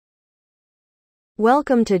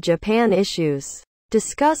Welcome to Japan Issues.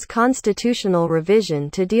 Discuss constitutional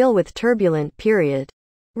revision to deal with turbulent period.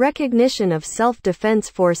 Recognition of self-defense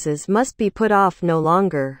forces must be put off no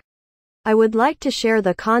longer. I would like to share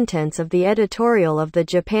the contents of the editorial of the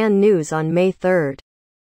Japan News on May 3rd.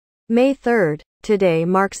 May 3rd, today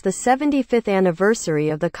marks the 75th anniversary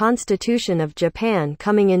of the Constitution of Japan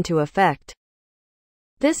coming into effect.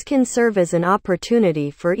 This can serve as an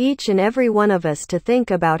opportunity for each and every one of us to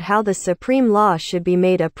think about how the supreme law should be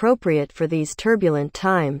made appropriate for these turbulent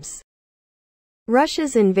times.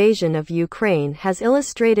 Russia's invasion of Ukraine has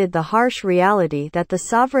illustrated the harsh reality that the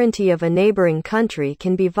sovereignty of a neighboring country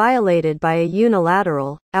can be violated by a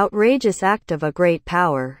unilateral, outrageous act of a great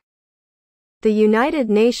power. The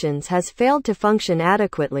United Nations has failed to function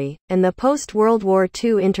adequately, and the post-World War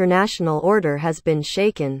II international order has been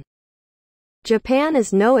shaken. Japan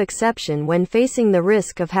is no exception when facing the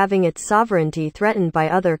risk of having its sovereignty threatened by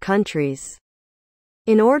other countries.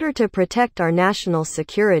 In order to protect our national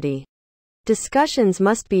security, discussions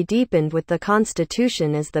must be deepened with the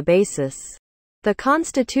Constitution as the basis. The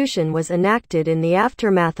Constitution was enacted in the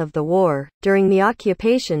aftermath of the war, during the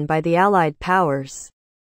occupation by the Allied powers.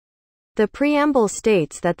 The preamble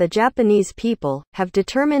states that the Japanese people have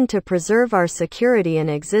determined to preserve our security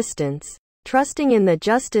and existence, trusting in the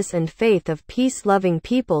justice and faith of peace-loving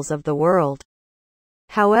peoples of the world.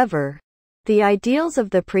 However, the ideals of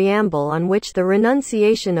the preamble on which the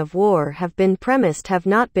renunciation of war have been premised have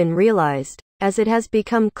not been realized, as it has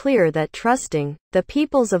become clear that trusting the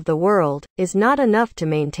peoples of the world is not enough to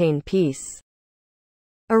maintain peace.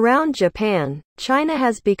 Around Japan, China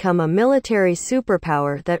has become a military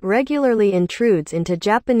superpower that regularly intrudes into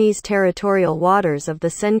Japanese territorial waters of the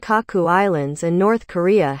Senkaku Islands, and North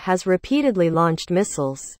Korea has repeatedly launched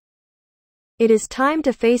missiles. It is time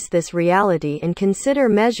to face this reality and consider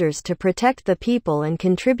measures to protect the people and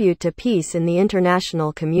contribute to peace in the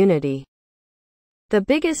international community. The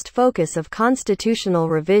biggest focus of constitutional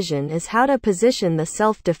revision is how to position the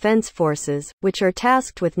self-defense forces, which are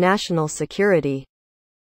tasked with national security.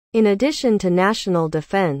 In addition to national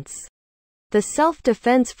defense, the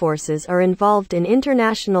self-defense forces are involved in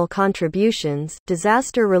international contributions,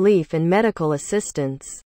 disaster relief and medical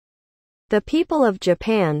assistance. The people of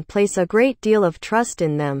Japan place a great deal of trust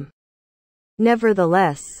in them.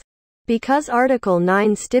 Nevertheless, because Article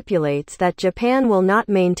 9 stipulates that Japan will not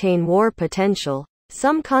maintain war potential,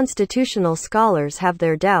 some constitutional scholars have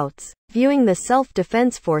their doubts, viewing the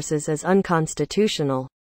self-defense forces as unconstitutional.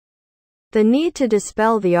 The need to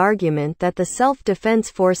dispel the argument that the self-defense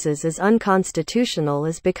forces is unconstitutional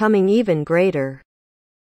is becoming even greater.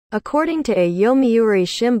 According to a Yomiuri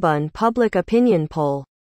Shimbun public opinion poll,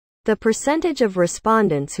 the percentage of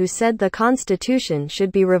respondents who said the Constitution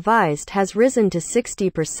should be revised has risen to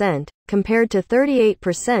 60%, compared to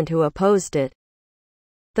 38% who opposed it.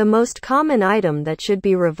 The most common item that should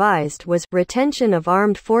be revised was retention of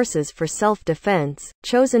armed forces for self-defense,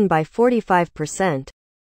 chosen by 45%.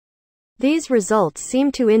 These results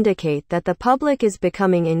seem to indicate that the public is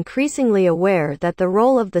becoming increasingly aware that the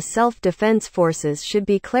role of the self-defense forces should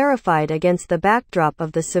be clarified against the backdrop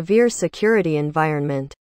of the severe security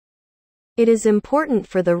environment. It is important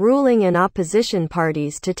for the ruling and opposition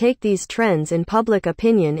parties to take these trends in public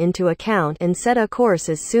opinion into account and set a course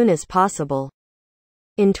as soon as possible.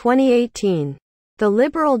 In 2018, the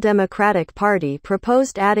Liberal Democratic Party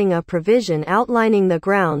proposed adding a provision outlining the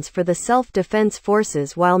grounds for the self-defense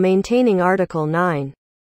forces while maintaining Article 9.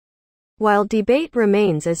 While debate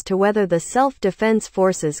remains as to whether the self-defense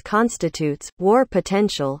forces constitutes war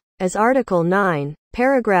potential, as Article 9,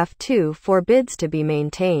 paragraph 2 forbids to be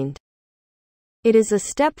maintained, it is a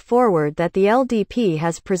step forward that the LDP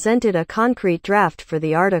has presented a concrete draft for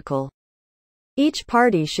the article. Each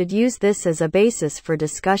party should use this as a basis for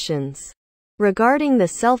discussions. Regarding the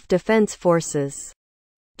self-defense forces,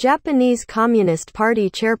 Japanese Communist Party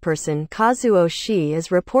chairperson Kazuo Shi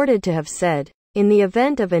is reported to have said, "In the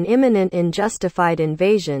event of an imminent and justified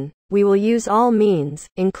invasion, we will use all means,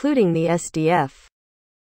 including the SDF,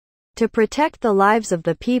 to protect the lives of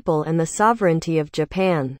the people and the sovereignty of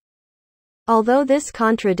Japan." Although this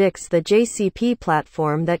contradicts the JCP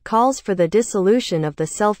platform that calls for the dissolution of the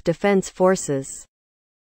self-defense forces,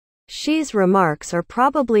 Shi's remarks are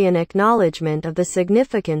probably an acknowledgement of the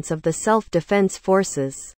significance of the self-defense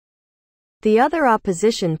forces. The other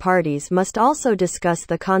opposition parties must also discuss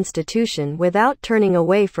the Constitution without turning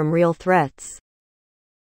away from real threats.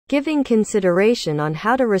 Giving consideration on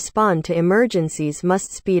how to respond to emergencies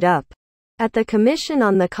must speed up. At the Commission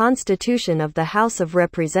on the Constitution of the House of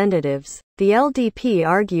Representatives, the LDP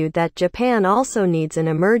argued that Japan also needs an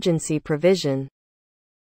emergency provision.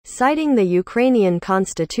 citing the Ukrainian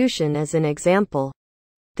constitution as an example.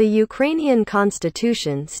 The Ukrainian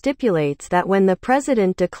constitution stipulates that when the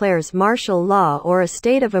president declares martial law or a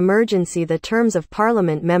state of emergency, the terms of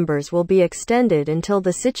parliament members will be extended until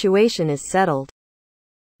the situation is settled.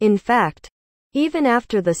 In fact, even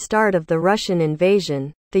after the start of the Russian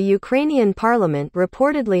invasion, the Ukrainian parliament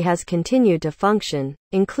reportedly has continued to function,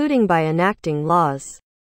 including by enacting laws.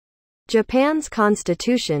 Japan's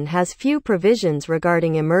constitution has few provisions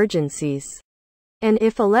regarding emergencies. And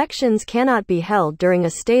if elections cannot be held during a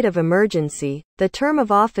state of emergency, the term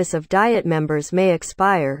of office of Diet members may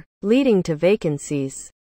expire, leading to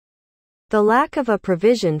vacancies. The lack of a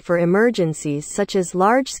provision for emergencies such as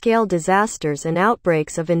large-scale disasters and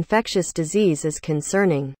outbreaks of infectious disease is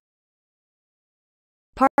concerning.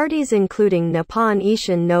 Parties including Nippon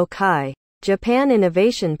Ishin no Kai, Japan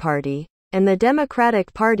Innovation Party, and the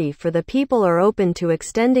Democratic Party for the People are open to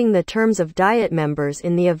extending the terms of Diet members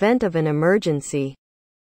in the event of an emergency.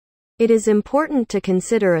 It is important to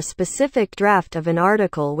consider a specific draft of an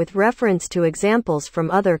article with reference to examples from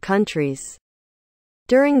other countries.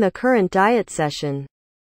 During the current Diet session,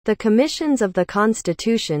 the commissions of the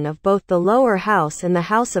Constitution of both the lower house and the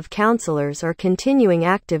House of Councillors are continuing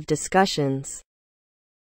active discussions.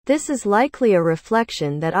 This is likely a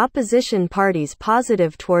reflection that opposition parties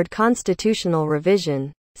positive toward constitutional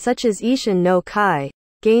revision, such as Ishin no Kai,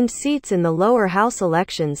 gained seats in the lower house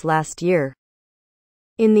elections last year.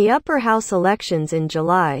 In the upper house elections in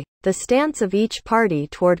July, the stance of each party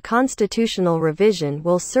toward constitutional revision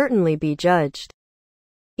will certainly be judged.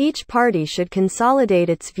 Each party should consolidate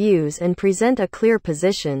its views and present a clear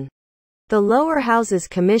position. The lower house's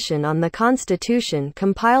Commission on the Constitution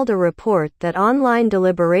compiled a report that online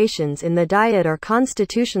deliberations in the Diet are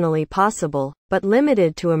constitutionally possible, but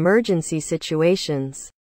limited to emergency situations.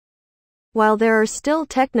 While there are still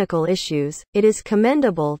technical issues, it is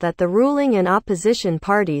commendable that the ruling and opposition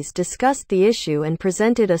parties discussed the issue and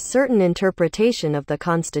presented a certain interpretation of the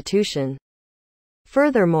Constitution.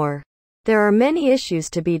 Furthermore, there are many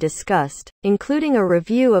issues to be discussed, including a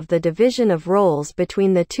review of the division of roles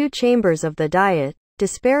between the two chambers of the Diet,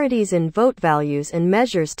 disparities in vote values, and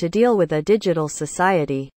measures to deal with a digital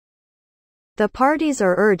society. The parties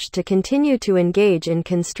are urged to continue to engage in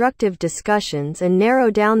constructive discussions and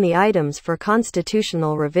narrow down the items for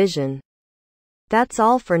constitutional revision. That's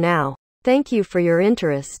all for now. Thank you for your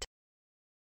interest.